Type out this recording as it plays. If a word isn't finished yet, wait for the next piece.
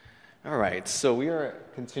All right, so we are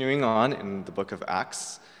continuing on in the book of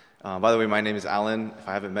Acts. By the way, my name is Alan. If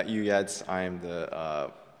I haven't met you yet, I am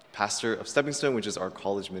the pastor of Stepping Stone, which is our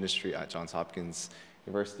college ministry at Johns Hopkins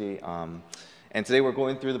University. And today we're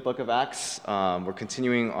going through the book of Acts. We're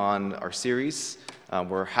continuing on our series.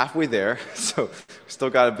 We're halfway there, so we've still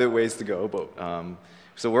got a bit ways to go. But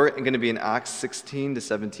so we're going to be in Acts 16 to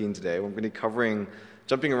 17 today. We're going to be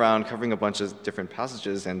jumping around, covering a bunch of different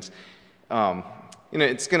passages, and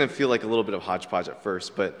it's going to feel like a little bit of hodgepodge at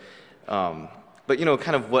first, but kind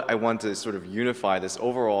of what I want to sort of unify this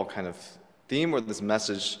overall kind of theme or this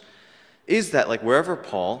message is that, like, wherever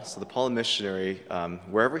Paul, so the Paul missionary,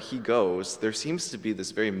 wherever he goes, there seems to be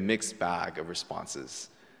this very mixed bag of responses.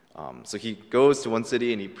 So he goes to one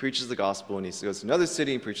city and he preaches the gospel, and he goes to another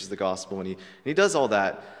city and preaches the gospel, and he does all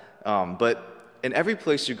that, but in every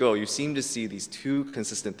place you go, you seem to see these two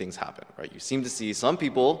consistent things happen, right? You seem to see some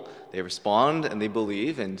people, they respond and they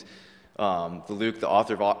believe, and Luke, the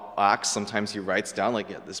author of Acts, sometimes he writes down, like,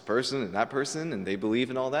 yeah, this person and that person, and they believe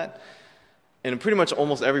in all that. And in pretty much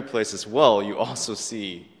almost every place as well, you also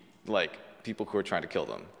see, like, people who are trying to kill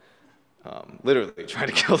them. Literally trying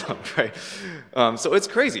to kill them, right? So it's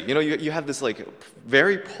crazy. You have this, like,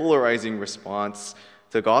 very polarizing response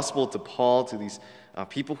to the gospel, to Paul, to these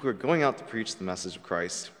people who are going out to preach the message of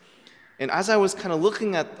Christ. And as I was kind of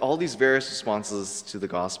looking at all these various responses to the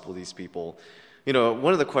gospel, these people,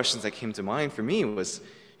 one of the questions that came to mind for me was,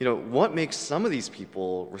 what makes some of these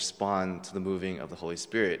people respond to the moving of the Holy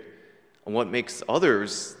Spirit? And what makes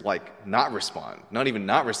others, like, not respond? Not even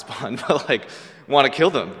not respond, but, like, want to kill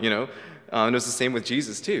them, And it's the same with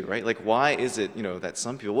Jesus too, right? Like, why is it, that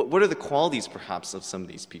some people, what are the qualities perhaps of some of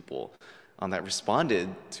these people that responded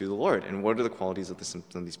to the Lord, and what are the qualities of some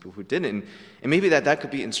of these people who didn't? And maybe that could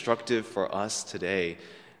be instructive for us today,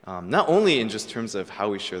 not only in just terms of how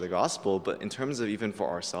we share the gospel, but in terms of even for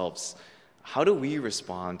ourselves. How do we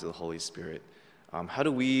respond to the Holy Spirit? How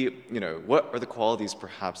do we, what are the qualities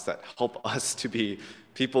perhaps that help us to be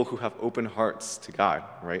people who have open hearts to God,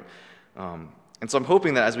 right? And so I'm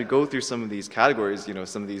hoping that as we go through some of these categories,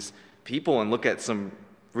 some of these people, and look at some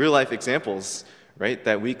real-life examples, right,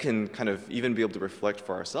 that we can kind of even be able to reflect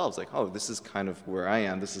for ourselves, like, oh, this is kind of where I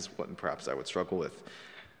am, this is what perhaps I would struggle with.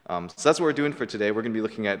 So that's what we're doing for today. We're going to be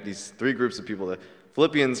looking at these three groups of people. The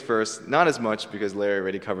Philippians first, not as much because Larry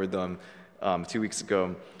already covered them 2 weeks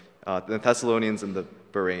ago, the Thessalonians and the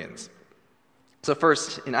Bereans. So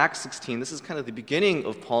first, in Acts 16, this is kind of the beginning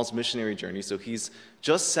of Paul's missionary journey. So he's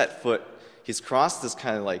just set foot, he's crossed this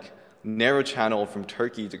kind of like narrow channel from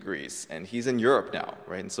Turkey to Greece, and he's in Europe now,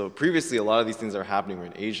 right? And so previously a lot of these things are happening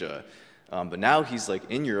in Asia, but now he's like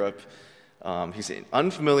in Europe. He's in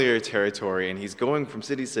unfamiliar territory, and he's going from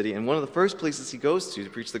city to city, and one of the first places he goes to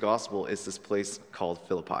preach the gospel is this place called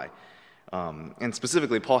Philippi. And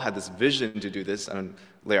specifically, Paul had this vision to do this, and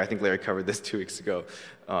I think Larry covered this 2 weeks ago,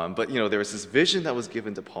 but there was this vision that was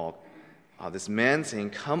given to Paul, this man saying,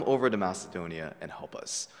 come over to Macedonia and help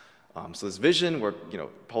us. So this vision where,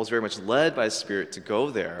 Paul's very much led by the Spirit to go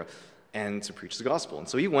there and to preach the gospel. And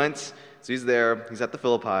so he went, so he's there, he's at the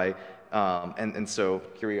Philippi, and so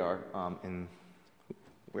here we are,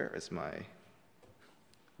 where's my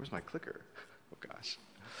clicker? Oh gosh.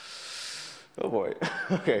 Oh boy.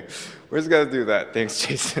 Okay, we're just gonna do that. Thanks,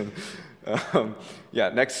 Jason.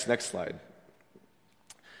 Next slide.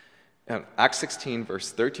 Acts 16,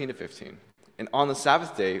 verse 13 to 15. And on the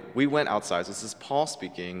Sabbath day, we went outside. So this is Paul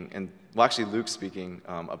speaking, and actually Luke speaking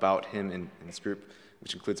about him in this group,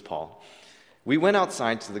 which includes Paul. We went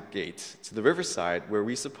outside to the gate, to the riverside, where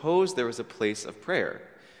we supposed there was a place of prayer.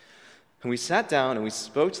 And we sat down and we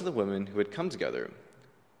spoke to the women who had come together.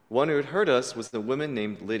 One who had heard us was the woman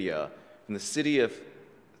named Lydia from the city of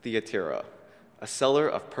Thyatira, a seller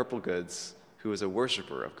of purple goods who was a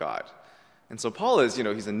worshiper of God. And so Paul is,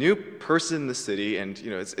 he's a new person in the city, and,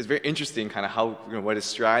 it's very interesting kind of how, what his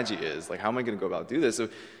strategy is. Like, how am I going to go about do this? So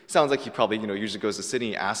it sounds like he probably, usually goes to the city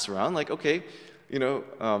and asks around, like, okay, where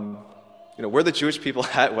are the Jewish people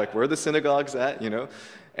at? Like, where are the synagogues at?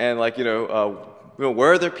 And like,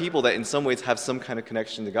 where are there people that in some ways have some kind of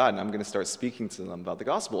connection to God? And I'm going to start speaking to them about the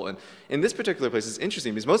gospel. And in this particular place, it's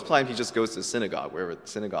interesting because most of the time he just goes to the synagogue, wherever the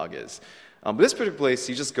synagogue is. But this particular place,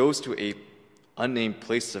 he just goes to a unnamed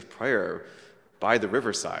place of prayer by the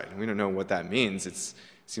riverside. We don't know what that means. It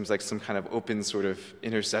seems like some kind of open sort of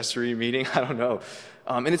intercessory meeting. I don't know.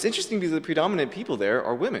 And it's interesting because the predominant people there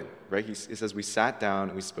are women, right? It says we sat down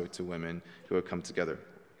and we spoke to women who had come together.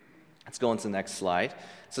 Let's go on to the next slide.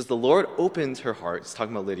 It says the Lord opened her heart, it's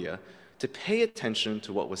talking about Lydia, to pay attention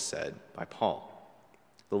to what was said by Paul.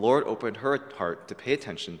 The Lord opened her heart to pay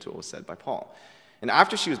attention to what was said by Paul. And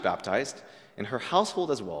after she was baptized, and her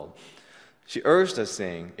household as well, she urged us,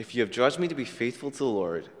 saying, "If you have judged me to be faithful to the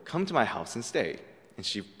Lord, come to my house and stay." And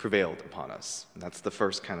she prevailed upon us. And that's the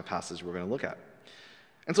first kind of passage we're going to look at.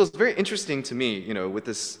 And so it's very interesting to me, with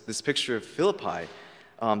this picture of Philippi,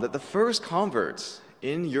 that the first convert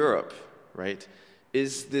in Europe, right,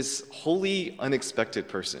 is this wholly unexpected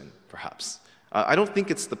person, perhaps. I don't think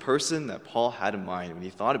it's the person that Paul had in mind when he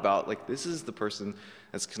thought about, this is the person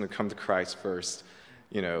that's going to come to Christ first,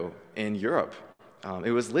 in Europe.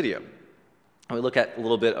 It was Lydia. We look at a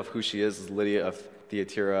little bit of who she is Lydia of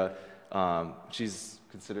Thyatira. She's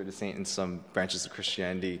considered a saint in some branches of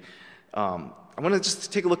Christianity. I want to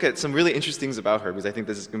just take a look at some really interesting things about her because I think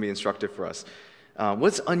this is going to be instructive for us.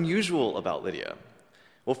 What's unusual about Lydia?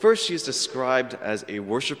 Well, first, she is described as a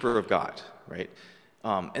worshiper of God, right?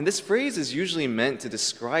 And this phrase is usually meant to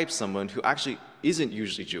describe someone who actually isn't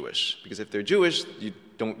usually Jewish, because if they're Jewish, you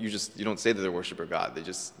don't say that they're a worshiper of God. They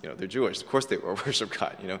just, they're Jewish. Of course they worship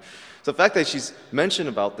God, So the fact that she's mentioned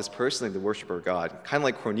about this person, like the worshiper of God, kind of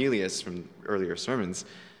like Cornelius from earlier sermons,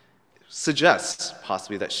 suggests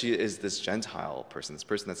possibly that she is this Gentile person, this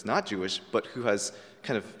person that's not Jewish, but who has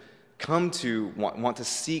kind of come to want to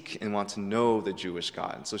seek and want to know the Jewish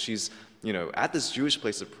God. And so she's, at this Jewish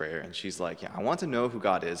place of prayer, and she's like, I want to know who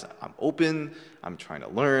God is. I'm open. I'm trying to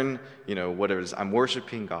learn, whatever it is. I'm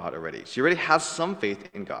worshiping God already. She already has some faith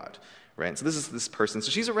in God, right? And so this is this person. So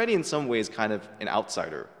she's already in some ways kind of an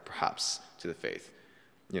outsider, perhaps, to the faith,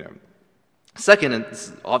 Second, and this is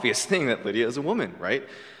an obvious thing, that Lydia is a woman, right?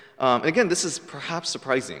 And again, this is perhaps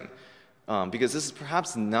surprising. Because this is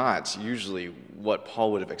perhaps not usually what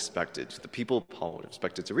Paul would have expected, the people Paul would have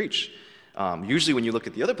expected to reach. Usually when you look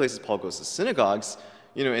at the other places Paul goes to synagogues,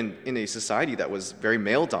 in a society that was very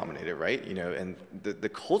male-dominated, right? And the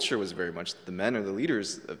culture was very much the men are the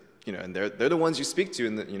leaders, and they're the ones you speak to,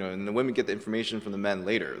 and the women get the information from the men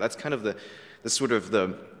later. That's kind of the sort of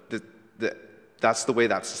that's the way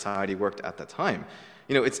that society worked at that time.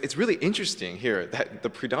 It's really interesting here that the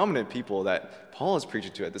predominant people that Paul is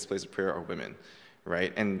preaching to at this place of prayer are women,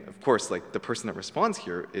 right? And of course, the person that responds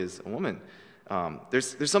here is a woman.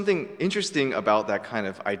 There's something interesting about that kind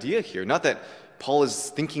of idea here. Not that Paul is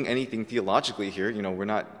thinking anything theologically here. We're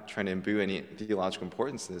not trying to imbue any theological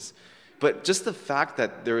importance in this. But just the fact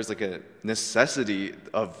that there is a necessity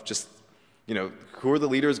of just, who are the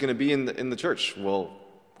leaders going to be in the church? Well,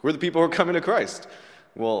 who are the people who are coming to Christ?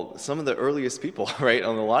 Well, some of the earliest people, right,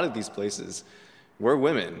 on a lot of these places were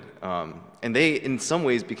women. And they, in some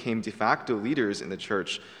ways, became de facto leaders in the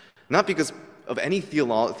church, not because of any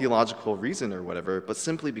theological reason or whatever, but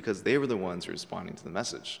simply because they were the ones who were responding to the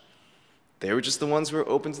message. They were just the ones who were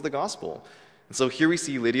open to the gospel. And so here we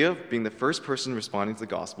see Lydia being the first person responding to the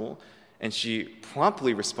gospel, and she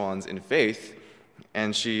promptly responds in faith,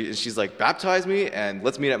 and she's like, baptize me and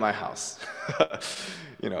let's meet at my house.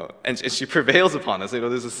 And she prevails upon this.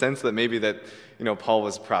 There's a sense that maybe that, Paul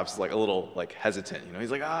was perhaps a little hesitant.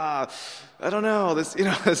 He's like, I don't know,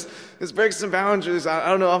 this breaks some boundaries. I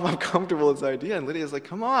don't know if I'm comfortable with this idea. And Lydia's like,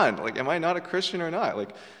 come on, am I not a Christian or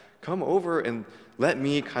not? Come over and let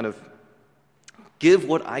me kind of give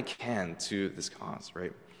what I can to this cause,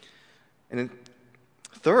 right? And then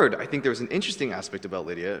third, I think there was an interesting aspect about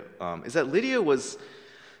Lydia, is that Lydia was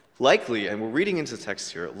likely, and we're reading into the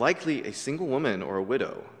text here, likely a single woman or a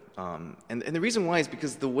widow. And the reason why is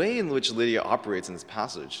because the way in which Lydia operates in this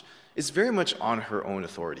passage is very much on her own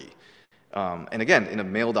authority. And again, in a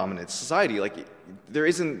male-dominant society, there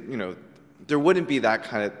isn't, there wouldn't be that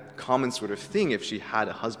kind of common sort of thing if she had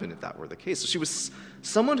a husband, if that were the case. So she was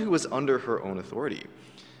someone who was under her own authority.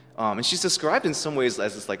 And she's described in some ways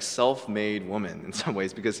as this self-made woman in some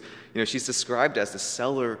ways because, she's described as the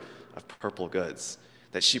seller of purple goods,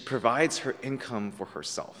 that she provides her income for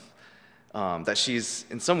herself. That she's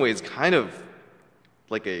in some ways kind of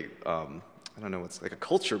like a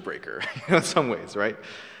culture breaker in some ways, right?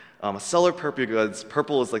 A seller of purple goods.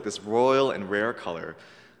 Purple is this royal and rare color.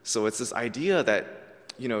 So it's this idea that,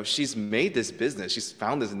 she's made this business. She's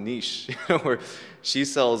found this niche, where she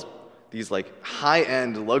sells these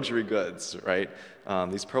high-end luxury goods, right?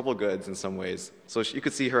 These purple goods in some ways. So you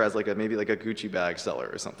could see her as maybe a Gucci bag seller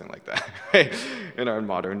or something like that, right? In our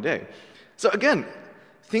modern day. So again,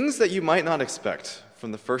 things that you might not expect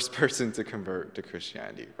from the first person to convert to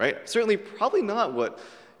Christianity, right? Certainly probably not what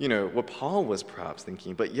Paul was perhaps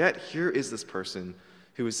thinking, but yet here is this person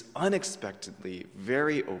who is unexpectedly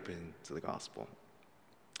very open to the gospel.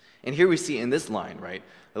 And here we see in this line, right,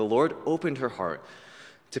 the Lord opened her heart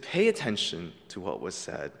to pay attention to what was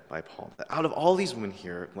said by Paul. That out of all these women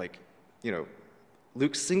here,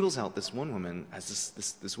 Luke singles out this one woman as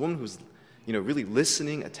this woman who's, really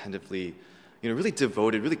listening attentively, really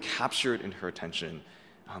devoted, really captured in her attention,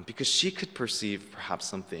 because she could perceive perhaps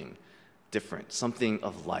something different, something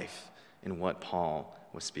of life in what Paul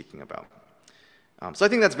was speaking about. So I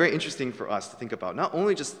think that's very interesting for us to think about, not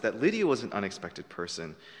only just that Lydia was an unexpected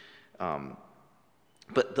person,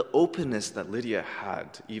 but the openness that Lydia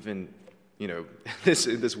had to even,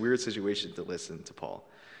 this weird situation to listen to Paul.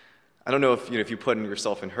 I don't know if you put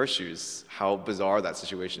yourself in her shoes, how bizarre that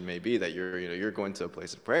situation may be, that you're going to a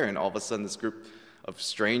place of prayer and all of a sudden this group of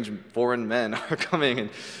strange foreign men are coming and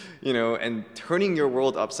and turning your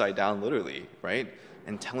world upside down literally, right?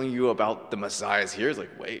 And telling you about the Messiah is here. It's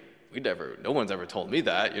like, wait, no one's ever told me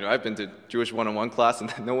that. I've been to Jewish one-on-one class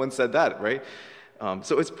and no one said that, right?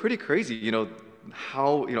 So it's pretty crazy,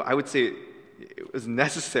 how, I would say it was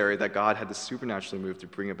necessary that God had to supernaturally move to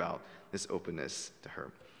bring about this openness to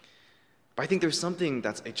her. But I think there's something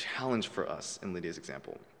that's a challenge for us in Lydia's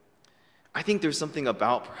example. I think there's something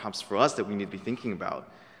about, perhaps for us, that we need to be thinking about,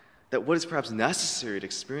 that what is perhaps necessary to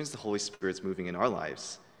experience the Holy Spirit's moving in our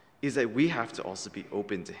lives is that we have to also be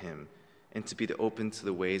open to Him and to be open to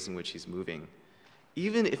the ways in which He's moving,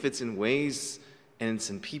 even if it's in ways and it's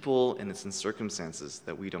in people and it's in circumstances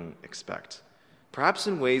that we don't expect, perhaps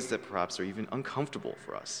in ways that perhaps are even uncomfortable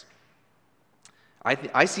for us.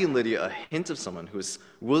 I see in Lydia a hint of someone who is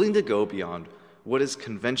willing to go beyond what is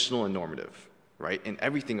conventional and normative, right, in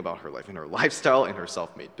everything about her life, in her lifestyle, in her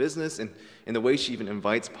self-made business, and in the way she even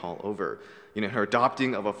invites Paul over, in her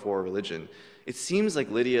adopting of a foreign religion. It seems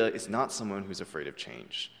like Lydia is not someone who's afraid of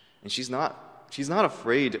change, and she's not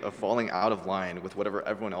afraid of falling out of line with whatever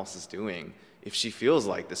everyone else is doing if she feels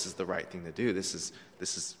like this is the right thing to do. This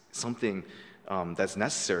is something that's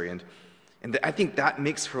necessary, and I think that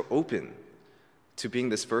makes her open to being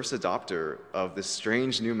this first adopter of this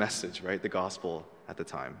strange new message, right, the gospel at the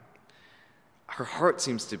time. Her heart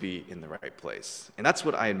seems to be in the right place. And that's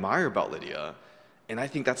what I admire about Lydia. And I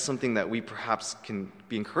think that's something that we perhaps can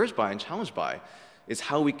be encouraged by and challenged by, is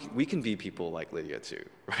how we can be people like Lydia too,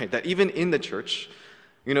 right? That even in the church,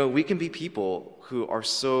 we can be people who are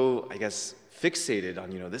so, I guess, fixated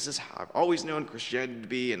on, this is how I've always known Christianity to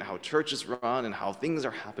be and how church is run and how things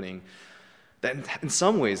are happening, that in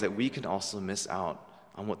some ways that we can also miss out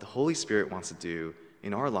on what the Holy Spirit wants to do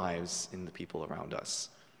in our lives, in the people around us.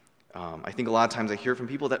 I think a lot of times I hear from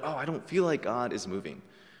people that, I don't feel like God is moving,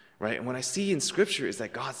 right? And what I see in Scripture is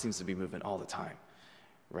that God seems to be moving all the time,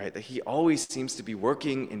 right? That He always seems to be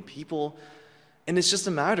working in people, and it's just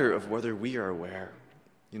a matter of whether we are aware,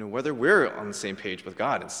 whether we're on the same page with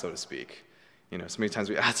God, so to speak. So many times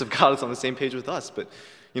we ask if God is on the same page with us, but,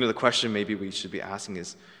 the question maybe we should be asking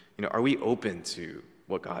is, are we open to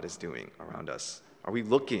what God is doing around us? Are we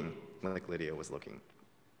looking like Lydia was looking?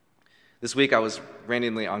 This week I was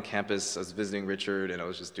randomly on campus. I was visiting Richard, and I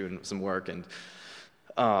was just doing some work. And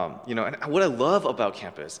and what I love about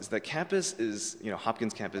campus is that campus is,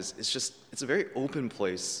 Hopkins campus, it's a very open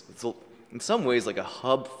place. It's in some ways like a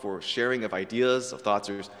hub for sharing of ideas, of thoughts.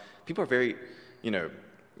 People are very,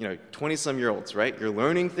 20-some-year-olds, right? You're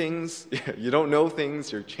learning things. You don't know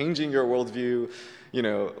things. You're changing your worldview.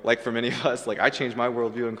 Like for many of us, like I changed my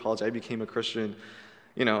worldview in college. I became a Christian.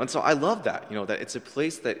 And so I love that, that it's a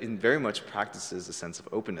place that very much practices a sense of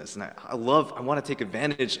openness. And I want to take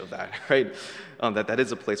advantage of that, right? That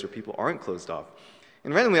is a place where people aren't closed off.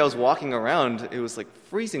 And randomly I was walking around, it was like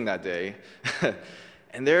freezing that day,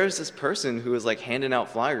 and there's this person who was like handing out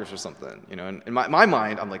flyers or something, and in my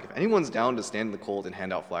mind, I'm like, if anyone's down to stand in the cold and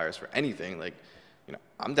hand out flyers for anything, like,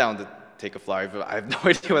 I'm down to take a flyer, but I have no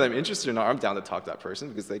idea whether I'm interested or not. I'm down to talk to that person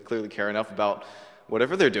because they clearly care enough about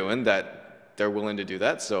whatever they're doing that they're willing to do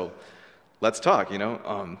that. So let's talk, And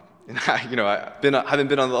I, haven't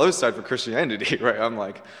been on the other side for Christianity, right? I'm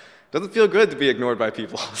like, doesn't feel good to be ignored by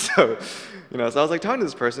people. So, so I was like talking to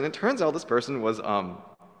this person. It turns out this person was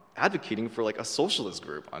advocating for like a socialist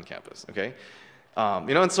group on campus. Okay,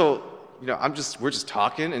 and so we're just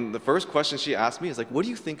talking, and the first question she asked me is like, "What do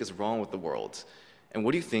you think is wrong with the world, and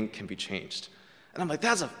what do you think can be changed?" And I'm like,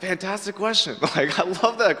 that's a fantastic question. Like, I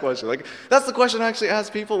love that question. Like, that's the question I actually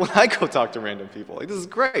ask people when I go talk to random people. Like, this is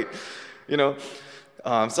great, So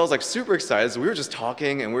I was like super excited. So we were just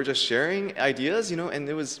talking and we were just sharing ideas, and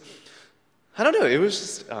it was, I don't know, it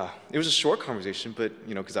was a short conversation, but,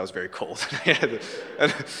 because I was very cold. and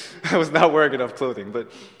I was not wearing enough clothing,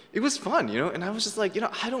 but it was fun, And I was just like,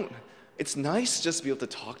 it's nice just to be able to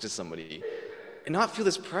talk to somebody and not feel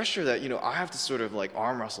this pressure that, I have to sort of like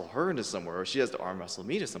arm wrestle her into somewhere, or she has to arm wrestle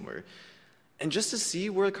me to somewhere. And just to see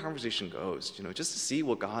where the conversation goes, just to see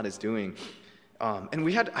what God is doing.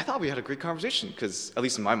 And I thought we had a great conversation, because at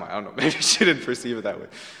least in my mind, I don't know, maybe she didn't perceive it that way.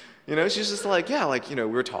 She's just like, yeah, like, we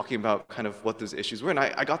were talking about kind of what those issues were. And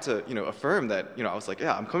I got to, affirm that, I was like,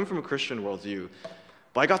 yeah, I'm coming from a Christian worldview.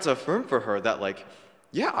 But I got to affirm for her that, like,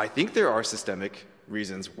 yeah, I think there are systemic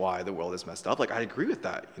reasons why the world is messed up. Like, I agree with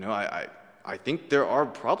that. I think there are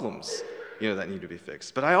problems, that need to be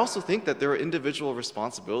fixed. But I also think that there are individual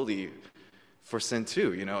responsibility for sin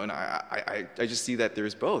too, and I just see that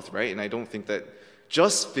there's both, right? And I don't think that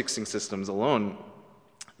just fixing systems alone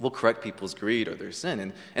will correct people's greed or their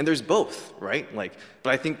sin. And there's both, right? Like,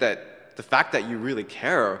 but I think that the fact that you really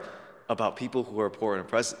care about people who are poor and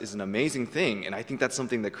oppressed is an amazing thing. And I think that's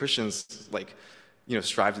something that Christians, like,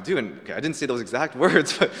 strive to do. And okay, I didn't say those exact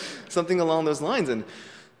words, but something along those lines. And,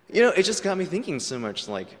 it just got me thinking so much,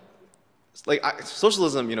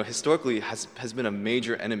 socialism, historically has been a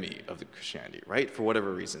major enemy of the Christianity, right? For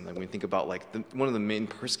whatever reason. Like when we think about one of the main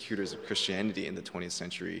persecutors of Christianity in the 20th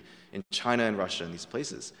century in China and Russia and these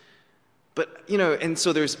places. But, and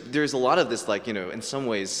so there's a lot of this, in some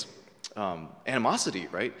ways, animosity,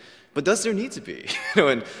 right? But does there need to be?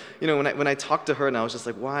 When I talked to her and I was just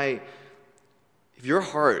like, why? If your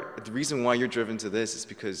heart, the reason why you're driven to this is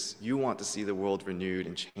because you want to see the world renewed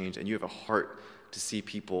and changed, and you have a heart to see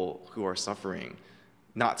people who are suffering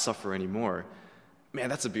not suffer anymore, man,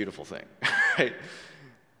 that's a beautiful thing, right?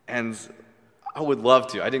 And I would love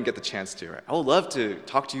to, I didn't get the chance to, right? I would love to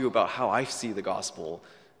talk to you about how I see the gospel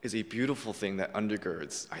is a beautiful thing that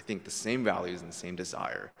undergirds, I think, the same values and the same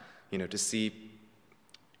desire, to see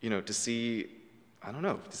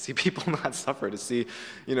people not suffer, to see,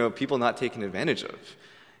 people not taken advantage of.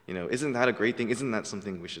 Isn't that a great thing? Isn't that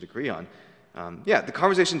something we should agree on? The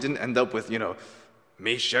conversation didn't end up with,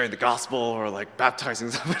 me sharing the gospel or like baptizing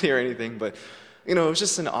somebody or anything, but, it was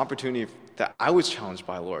just an opportunity that I was challenged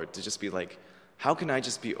by the Lord to just be like, how can I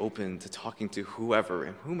just be open to talking to whoever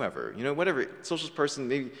and whomever, whatever, socialist person,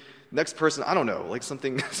 maybe next person, I don't know, like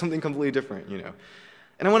something completely different,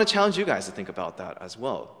 And I want to challenge you guys to think about that as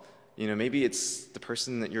well. Maybe it's the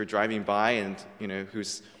person that you're driving by and,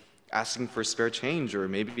 who's asking for spare change, or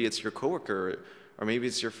maybe it's your coworker, or maybe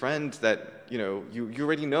it's your friend that, you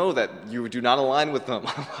already know that you do not align with them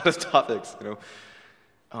on a lot of topics,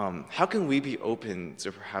 How can we be open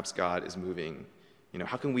to perhaps God is moving?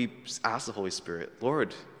 How can we ask the Holy Spirit,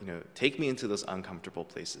 Lord, take me into those uncomfortable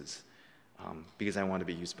places because I want to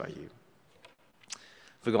be used by you.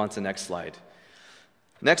 If we go on to the next slide.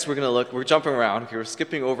 Next, we're jumping around. We're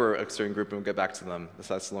skipping over a certain group and we'll get back to them, the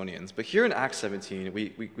Thessalonians. But here in Acts 17,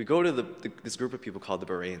 we go to this group of people called the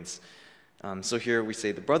Bereans. So here we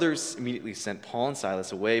say, the brothers immediately sent Paul and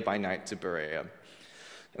Silas away by night to Berea.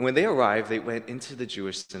 And when they arrived, they went into the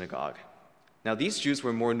Jewish synagogue. Now these Jews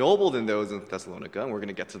were more noble than those in Thessalonica, and we're going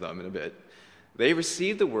to get to them in a bit. They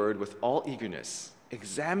received the word with all eagerness,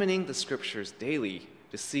 examining the scriptures daily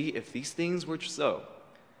to see if these things were so.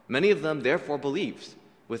 Many of them therefore believed,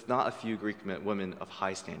 with not a few Greek women of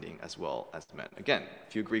high standing as well as men. Again, a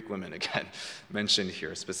few Greek women, mentioned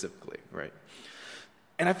here specifically, right?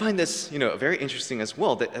 And I find this, very interesting as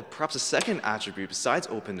well, that perhaps a second attribute besides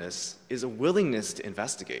openness is a willingness to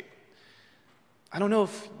investigate. I don't know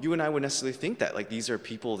if you and I would necessarily think that, like, these are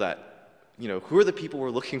people that, who are the people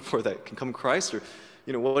we're looking for that can come to Christ? Or,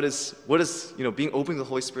 what does being open to the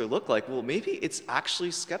Holy Spirit look like? Well, maybe it's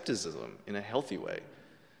actually skepticism in a healthy way.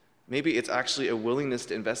 Maybe it's actually a willingness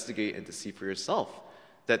to investigate and to see for yourself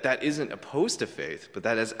that isn't opposed to faith, but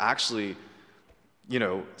that is actually,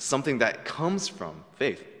 something that comes from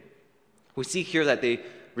faith. We see here that they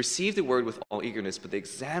received the word with all eagerness, but they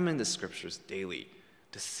examined the scriptures daily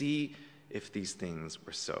to see if these things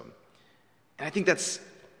were so. And I think that's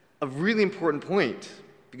a really important point,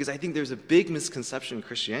 because I think there's a big misconception in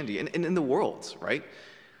Christianity and in the world, right?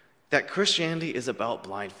 That Christianity is about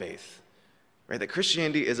blind faith. Right? That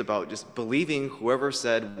Christianity is about just believing whoever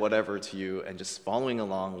said whatever to you and just following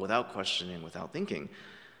along without questioning, without thinking.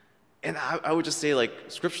 And I would just say,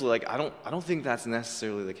 scripturally, I don't think that's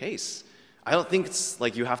necessarily the case. I don't think it's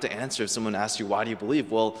like you have to answer if someone asks you, why do you believe?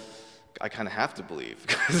 Well, I kind of have to believe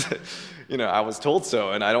because, I was told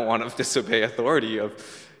so, and I don't want to disobey authority of,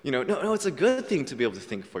 no, it's a good thing to be able to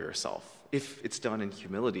think for yourself if it's done in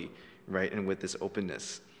humility, right, and with this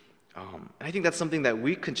openness. And I think that's something that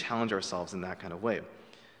we can challenge ourselves in that kind of way.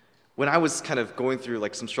 When I was kind of going through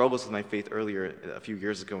some struggles with my faith earlier a few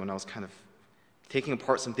years ago, and I was kind of taking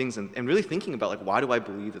apart some things and really thinking about why do I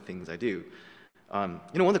believe the things I do? One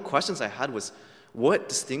of the questions I had was, what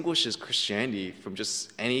distinguishes Christianity from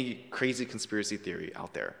just any crazy conspiracy theory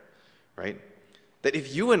out there, right? That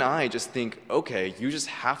if you and I just think, okay, you just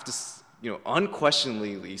have to,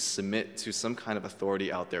 unquestionably submit to some kind of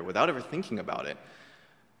authority out there without ever thinking about it,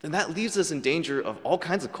 then that leaves us in danger of all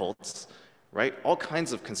kinds of cults, right? All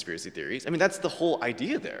kinds of conspiracy theories. I mean, that's the whole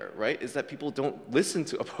idea there, right? Is that people don't listen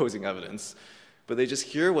to opposing evidence, but they just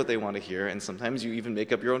hear what they want to hear, and sometimes you even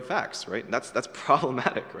make up your own facts, right? And that's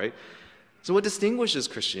problematic, right? So what distinguishes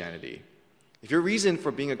Christianity? If your reason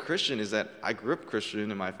for being a Christian is that I grew up Christian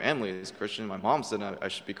and my family is Christian, my mom said I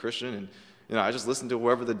should be Christian, and I just listen to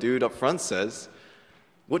whoever the dude up front says,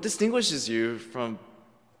 what distinguishes you from,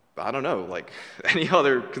 I don't know, like any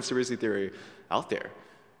other conspiracy theory out there,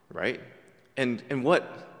 right? And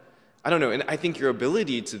what, I don't know, and I think your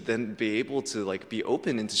ability to then be able to like be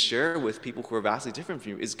open and to share with people who are vastly different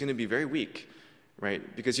from you is going to be very weak,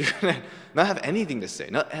 right? Because you're going to not have anything to say,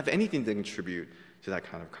 not have anything to contribute to that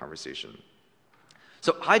kind of conversation.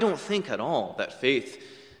 So I don't think at all that faith,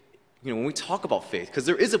 when we talk about faith, because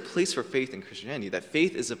there is a place for faith in Christianity, that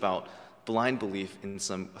faith is about blind belief in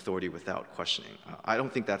some authority without questioning. I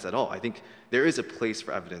don't think that's at all. I think there is a place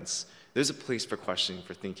for evidence. There's a place for questioning,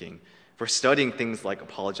 for thinking, for studying things like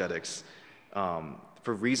apologetics,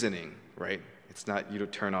 for reasoning, right? It's not you to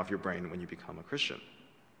turn off your brain when you become a Christian.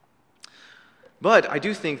 But I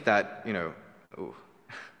do think that,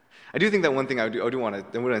 I do think that one thing I want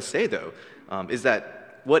to say, though, is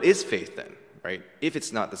that what is faith then, right? If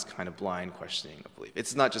it's not this kind of blind questioning of belief,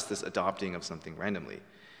 it's not just this adopting of something randomly.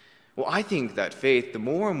 Well, I think that faith, the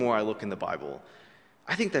more and more I look in the Bible,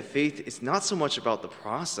 I think that faith is not so much about the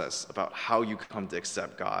process, about how you come to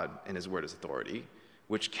accept God and His Word as authority,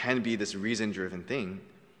 which can be this reason-driven thing,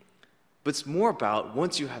 but it's more about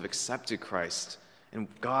once you have accepted Christ and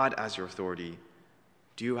God as your authority,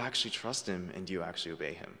 do you actually trust Him and do you actually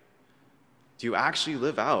obey Him? Do you actually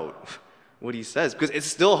live out what He says? Because it's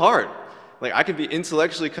still hard. Like, I can be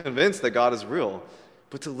intellectually convinced that God is real,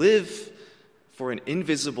 but to live for an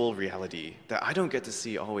invisible reality that I don't get to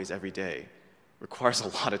see always every day requires a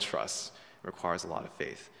lot of trust, requires a lot of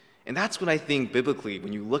faith. And that's what I think biblically,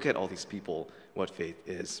 when you look at all these people, what faith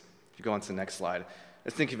is. If you go on to the next slide,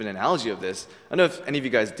 let's think of an analogy of this. I don't know if any of you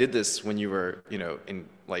guys did this when you were, in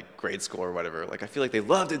like grade school or whatever. Like, I feel like they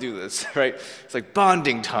love to do this, right? It's like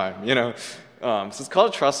bonding time, So it's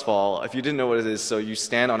called a trust fall. If you didn't know what it is, so you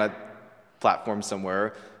stand on a platform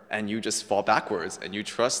somewhere and you just fall backwards and you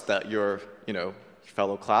trust that your,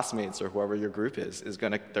 fellow classmates or whoever your group is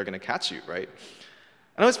they're gonna catch you, right?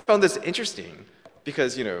 And I always found this interesting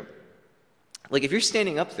because, like if you're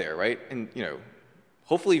standing up there, right, and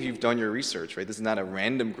hopefully if you've done your research, right, this is not a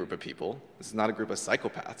random group of people, this is not a group of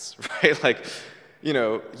psychopaths, right? Like, you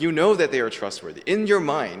know that they are trustworthy. In your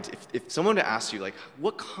mind, if someone were to ask you, like,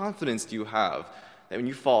 what confidence do you have that when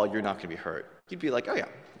you fall, you're not gonna be hurt? You'd be like, oh yeah,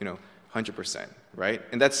 100%, right?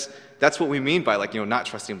 And that's what we mean by like, not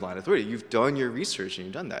trusting blind authority. You've done your research and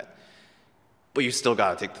you've done that. But you still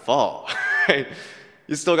gotta take the fall, right?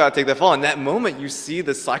 You still gotta take that fall. In that moment, you see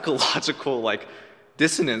the psychological like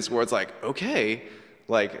dissonance where it's like, okay,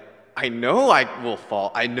 like I know I will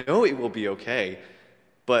fall. I know it will be okay,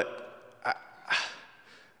 but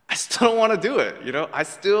I still don't want to do it, I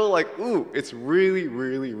still like, it's really,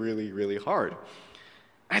 really, really, really hard.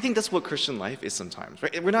 I think that's what Christian life is sometimes,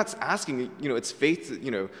 right? We're not asking, it's faith,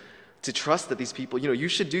 to trust that these people, you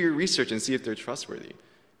should do your research and see if they're trustworthy.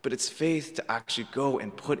 But it's faith to actually go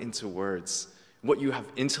and put into words what you have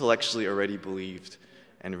intellectually already believed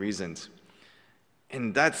and reasoned.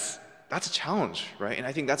 And that's a challenge, right? And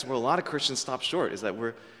I think that's where a lot of Christians stop short, is that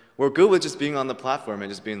we're good with just being on the platform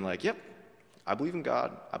and just being like, yep, I believe in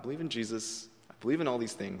God, I believe in Jesus, I believe in all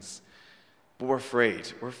these things. But we're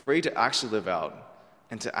afraid. We're afraid to actually live out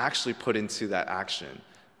and to actually put into that action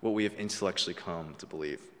what we have intellectually come to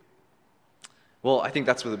believe. Well, I think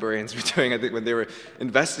that's what the Bereans were doing. I think when they were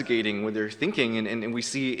investigating, when they were thinking, and we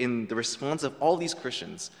see in the response of all these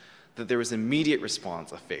Christians that there was an immediate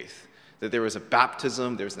response of faith, that there was a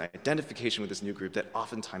baptism, there was an identification with this new group that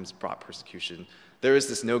oftentimes brought persecution. There is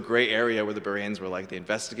this no gray area where the Bereans were like, they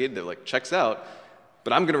investigated, they're like, checks out,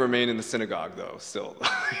 but I'm going to remain in the synagogue though, still.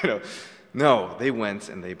 No, they went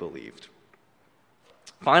and they believed.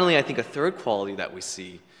 Finally, I think a third quality that we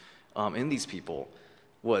see in these people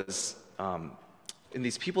was, in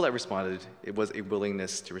these people that responded, it was a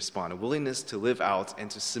willingness to respond, a willingness to live out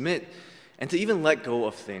and to submit and to even let go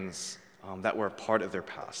of things that were a part of their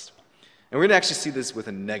past. And we're going to actually see this with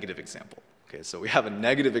a negative example. Okay, so we have a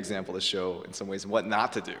negative example to show in some ways what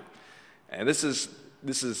not to do. And this is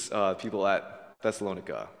people at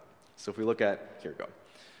Thessalonica. So if we look at, here we go.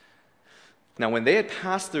 Now when they had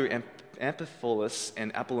passed through Amphipolis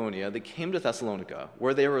and Apollonia, they came to Thessalonica,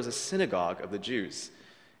 where there was a synagogue of the Jews.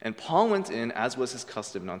 And Paul went in, as was his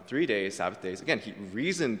custom, and on 3 days, Sabbath days, again, he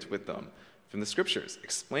reasoned with them from the scriptures,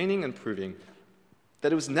 explaining and proving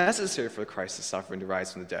that it was necessary for Christ to suffer and to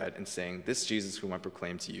rise from the dead, and saying, this Jesus whom I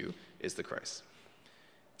proclaim to you is the Christ.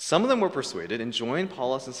 Some of them were persuaded and joined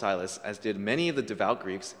Paulus and Silas, as did many of the devout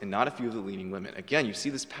Greeks and not a few of the leading women. Again, you see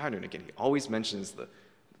this pattern again. He always mentions the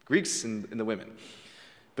Greeks and the women.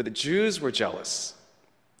 But the Jews were jealous.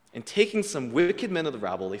 And taking some wicked men of the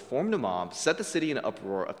rabble, they formed a mob, set the city in an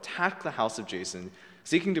uproar, attacked the house of Jason,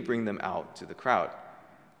 seeking to bring them out to the crowd.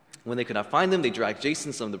 When they could not find them, they dragged Jason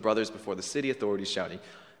and some of the brothers before the city authorities, shouting,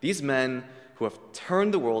 "These men who have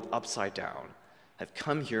turned the world upside down have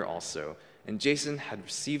come here also." And Jason had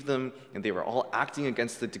received them, and they were all acting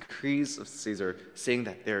against the decrees of Caesar, saying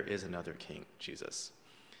that there is another king, Jesus.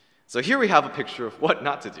 So here we have a picture of what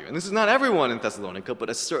not to do. And this is not everyone in Thessalonica, but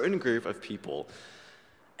a certain group of people.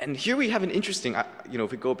 And here we have an interesting,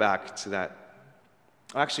 if we go back to that,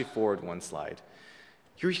 I'll actually forward one slide.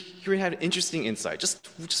 Here we have an interesting insight,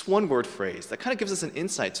 just one word phrase that kind of gives us an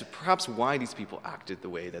insight to perhaps why these people acted the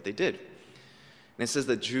way that they did. And it says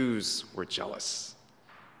that Jews were jealous.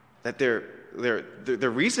 That their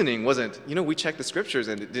reasoning wasn't, we checked the scriptures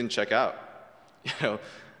and it didn't check out.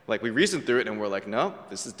 Like we reasoned through it and we're like, no,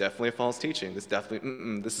 this is definitely a false teaching. This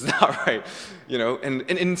is not right. And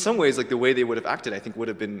in some ways, like the way they would have acted, I think would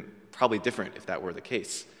have been probably different if that were the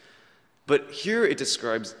case. But here it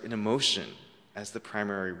describes an emotion as the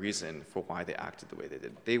primary reason for why they acted the way they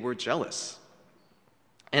did. They were jealous.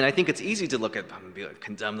 And I think it's easy to look at them and be like,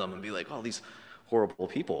 condemn them and be like, oh, these horrible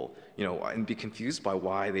people, and be confused by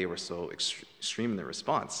why they were so extreme in their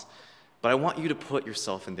response. But I want you to put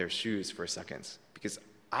yourself in their shoes for a second, because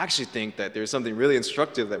I actually think that there's something really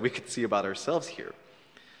instructive that we could see about ourselves here.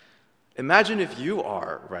 Imagine if you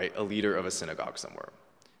are, right, a leader of a synagogue somewhere.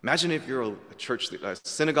 Imagine if you're a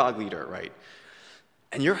synagogue leader, right,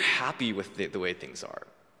 and you're happy with the way things are,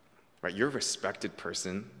 right? You're a respected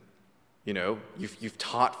person, you've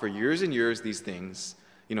taught for years and years these things.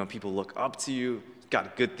 People look up to you, you've got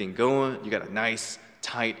a good thing going, you got a nice,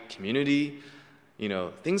 tight community,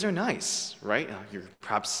 things are nice, right? You're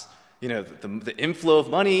perhaps, the inflow of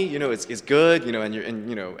money, is good,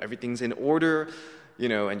 and everything's in order,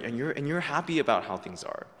 and you're happy about how things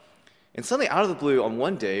are. And suddenly out of the blue on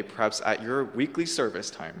one day, perhaps at your weekly service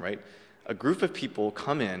time, right, a group of people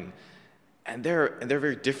come in and they're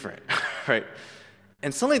very different, right?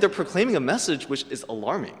 And suddenly they're proclaiming a message which is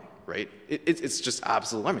alarming. Right? It's just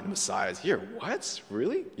absolutely alarming. The Messiah is here. What?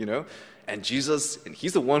 Really? And Jesus, and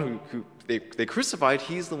he's the one who they crucified,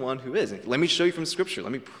 he's the one who is. And let me show you from Scripture.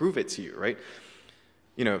 Let me prove it to you, right?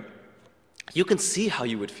 You can see how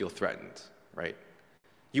you would feel threatened, right?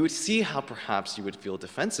 You would see how perhaps you would feel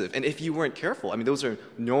defensive. And if you weren't careful, those are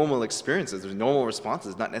normal experiences, those are normal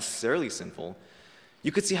responses, not necessarily sinful.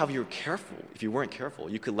 You could see how if you weren't careful,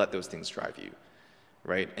 you could let those things drive you,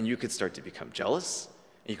 right? And you could start to become jealous.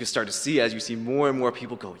 And you can start to see, as you see more and more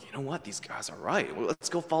people go, you know what, these guys are right. Well, let's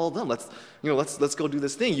go follow them. Let's go do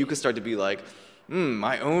this thing. You can start to be like,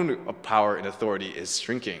 my own power and authority is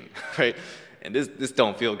shrinking, right? And this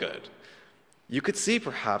don't feel good. You could see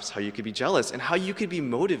perhaps how you could be jealous and how you could be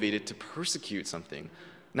motivated to persecute something,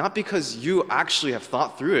 not because you actually have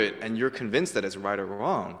thought through it and you're convinced that it's right or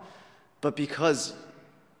wrong, but because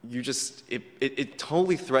it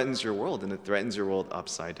totally threatens your world, and it threatens your world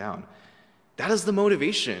upside down. That is the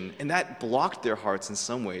motivation, and that blocked their hearts in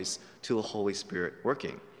some ways to the Holy Spirit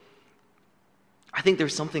working. I think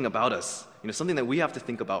there's something about us, something that we have to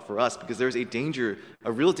think about for us, because there's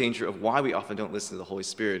a real danger of why we often don't listen to the Holy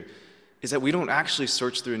Spirit, is that we don't actually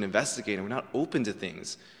search through and investigate, and we're not open to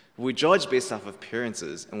things. We judge based off of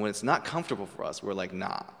appearances, and when it's not comfortable for us, we're like,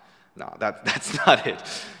 nah, that's not it.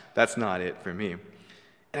 That's not it for me.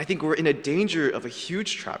 And I think we're in a danger of a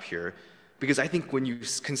huge trap here, because I think when you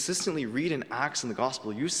consistently read in Acts and the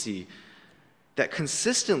Gospel, you see that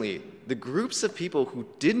consistently the groups of people who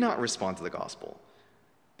did not respond to the Gospel,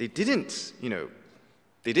 they didn't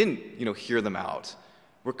hear them out,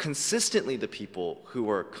 were consistently the people who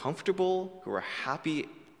were comfortable, who were happy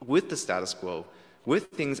with the status quo, with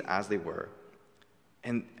things as they were.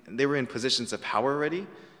 And they were in positions of power already.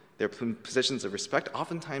 They were in positions of respect.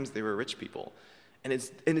 Oftentimes they were rich people. And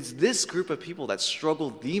it's this group of people that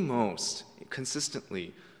struggle the most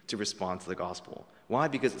consistently to respond to the gospel. Why?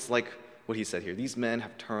 Because it's like what he said here. These men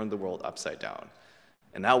have turned the world upside down.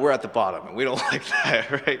 And now we're at the bottom, and we don't like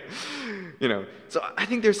that, right? So I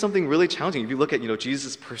think there's something really challenging. If you look at,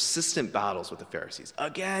 Jesus' persistent battles with the Pharisees,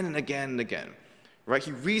 again and again and again, right?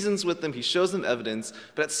 He reasons with them, he shows them evidence,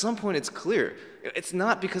 but at some point it's clear. It's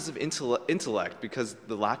not because of intellect, because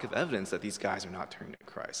the lack of evidence that these guys are not turning to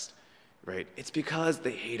Christ, right? It's because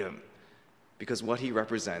they hate him, because what he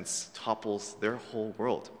represents topples their whole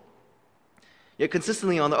world. Yet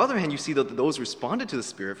consistently, on the other hand, you see that those responded to the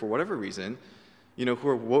Spirit for whatever reason, who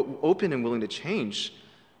are open and willing to change,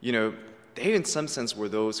 They in some sense were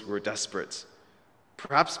those who were desperate,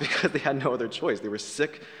 perhaps because they had no other choice. They were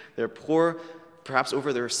sick, they were poor, perhaps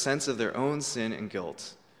over their sense of their own sin and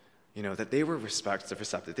guilt, that they were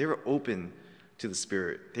receptive. They were open to the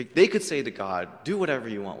Spirit. They could say to God, do whatever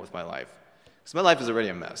you want with my life, because my life is already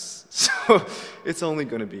a mess. So it's only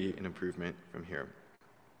going to be an improvement from here.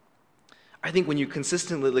 I think when you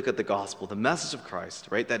consistently look at the gospel, the message of Christ,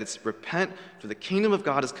 right, that it's repent, for the kingdom of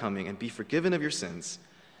God is coming, and be forgiven of your sins,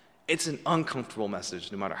 it's an uncomfortable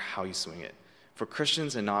message no matter how you swing it, for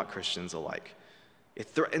Christians and not Christians alike. It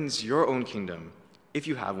threatens your own kingdom, if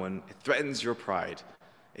you have one. It threatens your pride.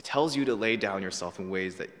 It tells you to lay down yourself in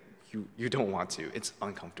ways that you don't want to. It's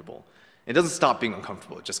uncomfortable. It doesn't stop being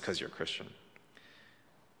uncomfortable just because you're a Christian.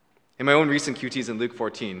 In my own recent QTs in Luke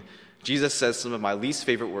 14, Jesus says some of my least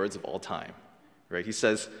favorite words of all time. Right? He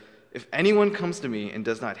says, if anyone comes to me and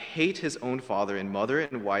does not hate his own father and mother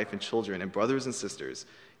and wife and children and brothers and sisters,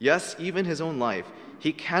 yes, even his own life,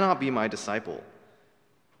 he cannot be my disciple.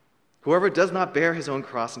 Whoever does not bear his own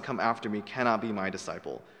cross and come after me cannot be my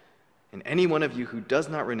disciple. And any one of you who does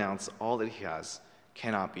not renounce all that he has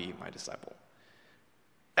cannot be my disciple.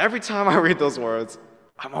 Every time I read those words,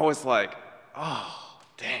 I'm always like, oh,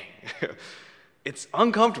 dang. It's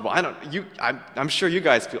uncomfortable. I'm sure you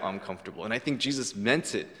guys feel uncomfortable. And I think Jesus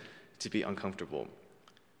meant it to be uncomfortable,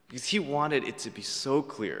 because he wanted it to be so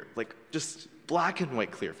clear, like just black and white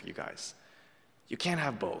clear for you guys. You can't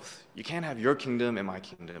have both. You can't have your kingdom and my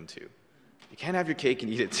kingdom too. You can't have your cake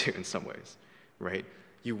and eat it too in some ways, right?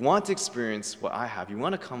 You want to experience what I have. You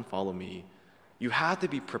want to come follow me. You have to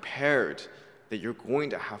be prepared that you're going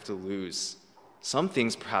to have to lose some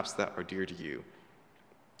things perhaps that are dear to you,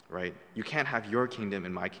 right? You can't have your kingdom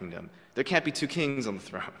and my kingdom. There can't be two kings on the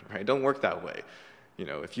throne, right? Don't work that way.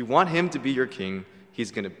 If you want him to be your king,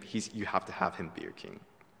 you have to have him be your king.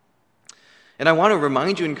 And I want to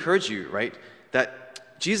remind you, encourage you, right,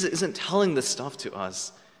 that Jesus isn't telling this stuff to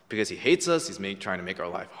us because he hates us, he's trying to make our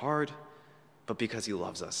life hard, but because he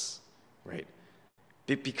loves us, right?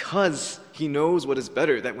 Because he knows what is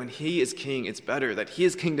better, that when he is king, it's better, that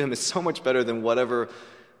his kingdom is so much better than whatever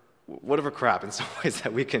crap in some ways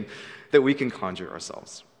that we can conjure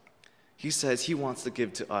ourselves. He says he wants to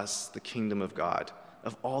give to us the kingdom of God,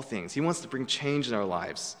 of all things. He wants to bring change in our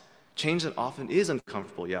lives, change that often is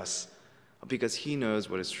uncomfortable, yes, because he knows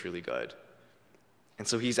what is truly good. And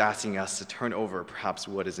so he's asking us to turn over perhaps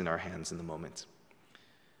what is in our hands in the moment.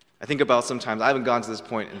 I think about sometimes, I haven't gone to this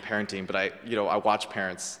point in parenting, but I watch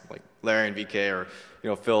parents like Larry and VK,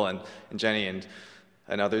 or Phil and Jenny and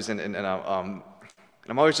others, and I'm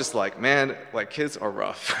always just like, man, like kids are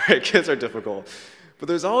rough, right? Kids are difficult. But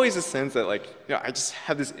there's always a sense that I just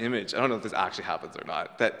have this image, I don't know if this actually happens or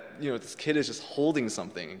not, that, this kid is just holding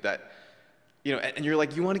something that, and you're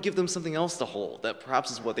like, you want to give them something else to hold that perhaps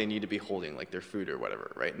is what they need to be holding, like their food or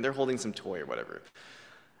whatever, right? And they're holding some toy or whatever.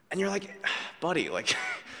 And you're like, buddy,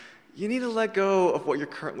 you need to let go of what you're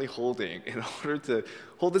currently holding in order to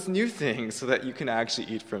hold this new thing so that you can actually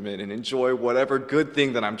eat from it and enjoy whatever good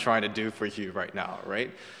thing that I'm trying to do for you right now,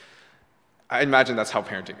 right? I imagine that's how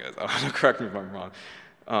parenting is. I don't know, correct me if I'm wrong.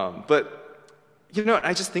 But,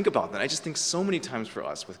 I just think about that. I just think so many times for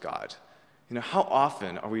us with God, how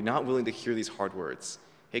often are we not willing to hear these hard words?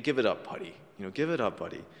 Hey, give it up, buddy. Give it up,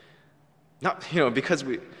 buddy. Not because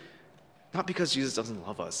Jesus doesn't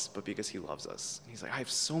love us, but because he loves us. And he's like, I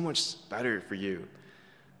have so much better for you.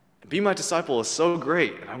 And being my disciple is so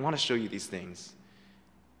great, and I want to show you these things.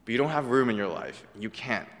 But you don't have room in your life. You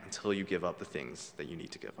can't until you give up the things that you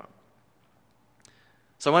need to give up.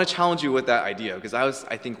 So I want to challenge you with that idea, because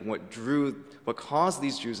I think what caused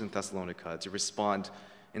these Jews in Thessalonica to respond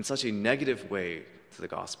in such a negative way to the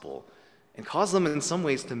gospel, and caused them in some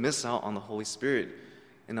ways to miss out on the Holy Spirit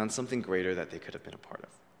and on something greater that they could have been a part of.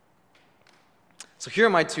 So here are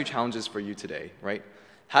my two challenges for you today, right?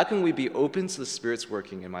 How can we be open to the Spirit's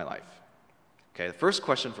working in my life? Okay, the first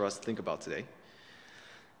question for us to think about today: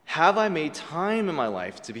 have I made time in my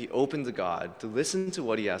life to be open to God, to listen to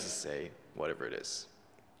what he has to say, whatever it is?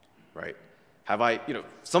 Right? Have I,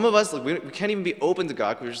 some of us, we can't even be open to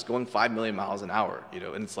God because we're just going 5 million miles an hour,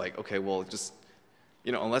 and it's like, okay, well, just,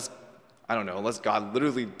 unless God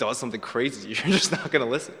literally does something crazy, you're just not going to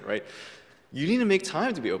listen, right? You need to make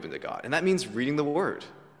time to be open to God, and that means reading the Word,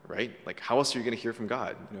 right? Like, how else are you going to hear from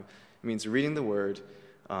God? It means reading the Word.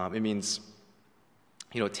 It means,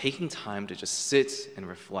 taking time to just sit and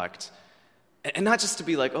reflect, and not just to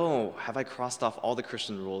be like, oh, have I crossed off all the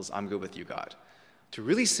Christian rules? I'm good with you, God. To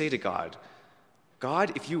really say to God,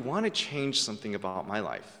 God, if you want to change something about my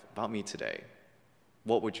life, about me today,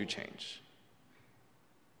 what would you change?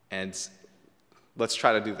 And Let's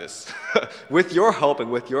try to do this. With your help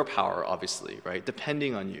and with your power, obviously, right?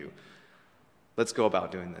 Depending on you. Let's go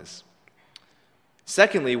about doing this.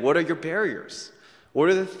 Secondly, what are your barriers? What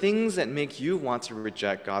are the things that make you want to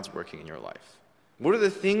reject God's working in your life? What are the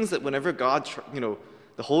things that whenever God,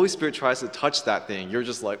 the Holy Spirit tries to touch that thing, you're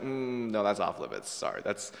just like, no, that's off limits. Sorry,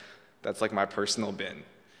 that's like my personal bin.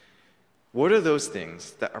 What are those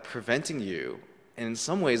things that are preventing you, and in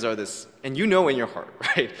some ways are this, and you know in your heart,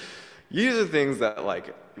 right? These are things that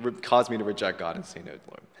like cause me to reject God and say no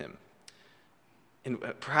to Him. And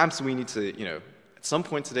perhaps we need to, at some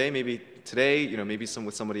point today, maybe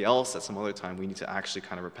with somebody else at some other time, we need to actually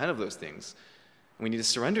kind of repent of those things. We need to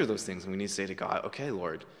surrender those things, and we need to say to God, okay,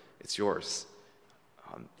 Lord, it's yours.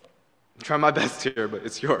 I'm trying my best here, but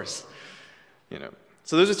it's yours.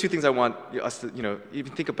 So those are two things I want us to,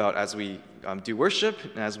 even think about as we do worship,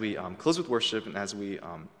 and as we close with worship, and as we,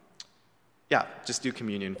 just do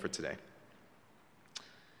communion for today.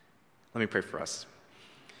 Let me pray for us.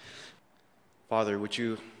 Father, would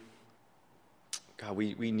you, God,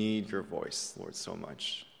 we need your voice, Lord, so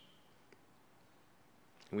much.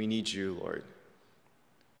 We need you, Lord.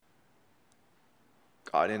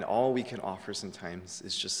 God, and all we can offer sometimes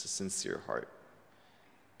is just a sincere heart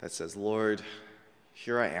that says, Lord,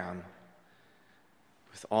 here I am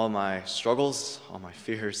with all my struggles, all my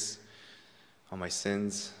fears, all my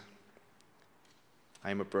sins.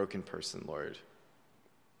 I am a broken person, Lord.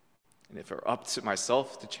 And if it were up to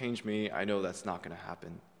myself to change me, I know that's not going to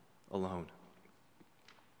happen alone.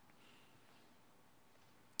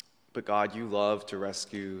 But God, you love to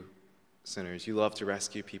rescue sinners. You love to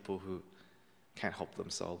rescue people who can't help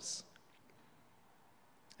themselves.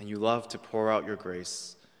 And you love to pour out your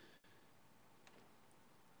grace.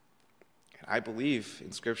 And I believe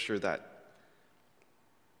in Scripture that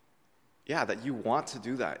you want to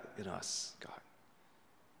do that in us, God.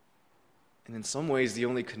 And in some ways, the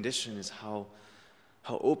only condition is how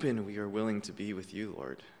open we are willing to be with you,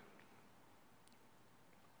 Lord.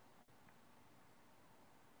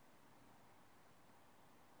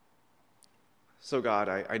 So God,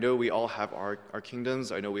 I know we all have our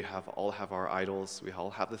kingdoms. I know we all have our idols. We all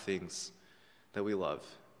have the things that we love.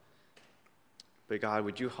 But God,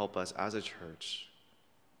 would you help us as a church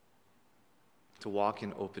to walk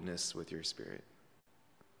in openness with your Spirit?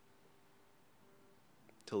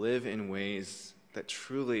 To live in ways that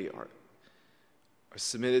truly are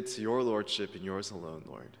submitted to your lordship and yours alone,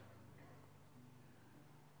 Lord.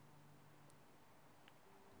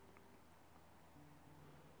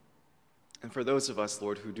 And for those of us,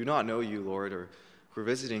 Lord, who do not know you, Lord, or who are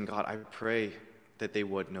visiting, God, I pray that they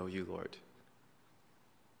would know you, Lord.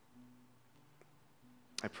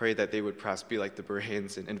 I pray that they would perhaps be like the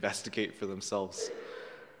Bereans and investigate for themselves,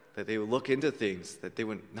 that they would look into things, that they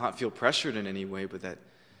would not feel pressured in any way, but that,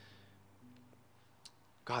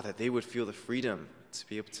 God, that they would feel the freedom to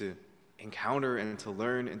be able to encounter and to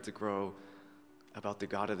learn and to grow about the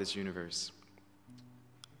God of this universe.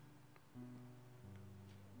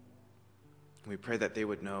 We pray that they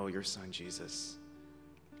would know your Son, Jesus,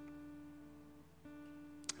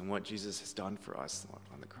 and what Jesus has done for us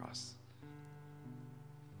on the cross.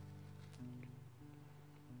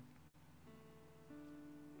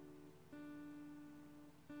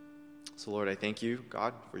 So, Lord, I thank you,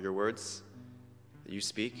 God, for your words, that you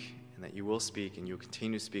speak, and that you will speak, and you'll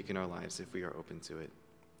continue to speak in our lives if we are open to it.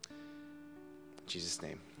 In Jesus'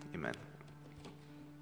 name, amen.